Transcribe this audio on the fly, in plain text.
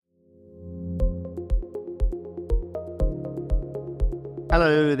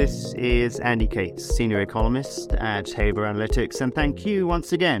Hello, this is Andy Cates, Senior Economist at Haber Analytics, and thank you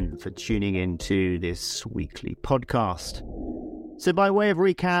once again for tuning into this weekly podcast. So by way of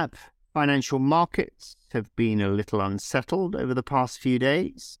recap, financial markets have been a little unsettled over the past few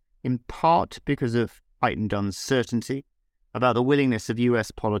days, in part because of heightened uncertainty about the willingness of US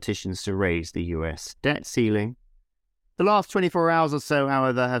politicians to raise the US debt ceiling. The last 24 hours or so,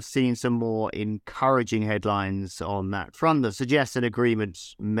 however, have seen some more encouraging headlines on that front that suggest an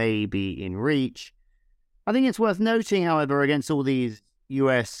agreement may be in reach. I think it's worth noting, however, against all these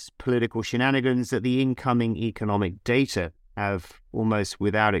US political shenanigans, that the incoming economic data have almost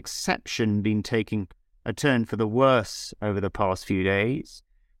without exception been taking a turn for the worse over the past few days.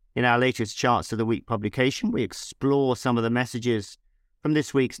 In our latest Charts of the Week publication, we explore some of the messages from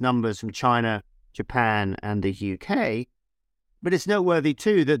this week's numbers from China, Japan and the UK. But it's noteworthy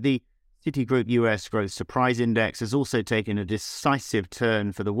too that the Citigroup US Growth Surprise Index has also taken a decisive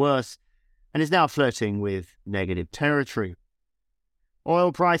turn for the worse and is now flirting with negative territory.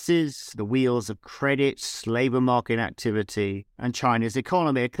 Oil prices, the wheels of credit, labour market activity and China's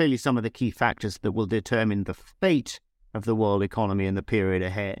economy are clearly some of the key factors that will determine the fate of the world economy in the period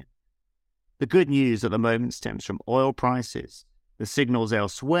ahead. The good news at the moment stems from oil prices. The signals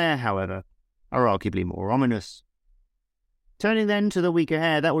elsewhere, however, are arguably more ominous. Turning then to the week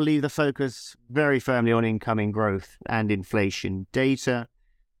ahead, that will leave the focus very firmly on incoming growth and inflation data.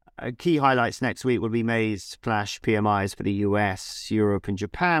 Key highlights next week will be May's flash PMIs for the US, Europe and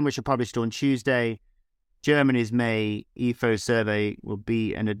Japan, which are published on Tuesday. Germany's May EFO survey will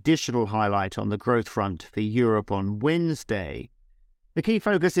be an additional highlight on the growth front for Europe on Wednesday. The key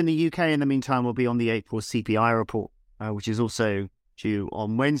focus in the UK in the meantime will be on the April CPI report, which is also due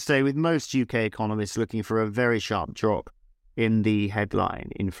on Wednesday, with most UK economists looking for a very sharp drop in the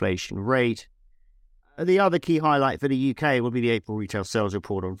headline inflation rate. The other key highlight for the UK will be the April retail sales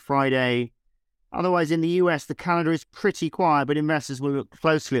report on Friday. Otherwise, in the US, the calendar is pretty quiet, but investors will look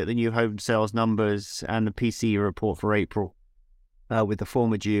closely at the new home sales numbers and the PCE report for April, with the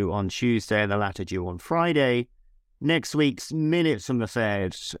former due on Tuesday and the latter due on Friday. Next week's minutes from the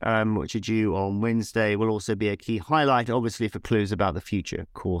Fed, which are due on Wednesday, will also be a key highlight, obviously, for clues about the future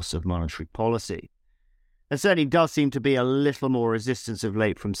course of monetary policy. There certainly does seem to be a little more resistance of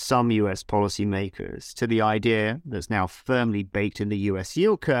late from some US policymakers to the idea that's now firmly baked in the US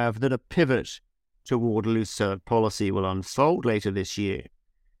yield curve that a pivot toward looser policy will unfold later this year.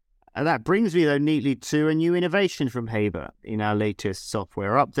 And that brings me, though, neatly to a new innovation from Haber in our latest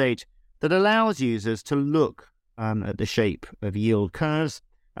software update that allows users to look at the shape of yield curves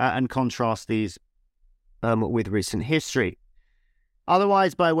and contrast these with recent history.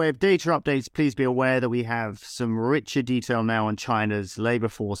 Otherwise, by way of data updates, please be aware that we have some richer detail now on China's labour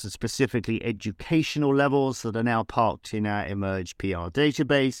force and specifically educational levels that are now parked in our Emerge PR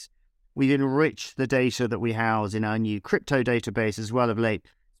database. We've enriched the data that we house in our new crypto database as well of late,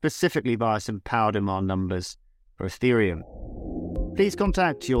 specifically via some power demand numbers for Ethereum. Please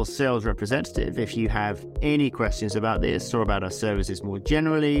contact your sales representative if you have any questions about this or about our services more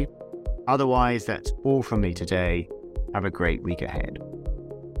generally. Otherwise, that's all from me today. Have a great week ahead.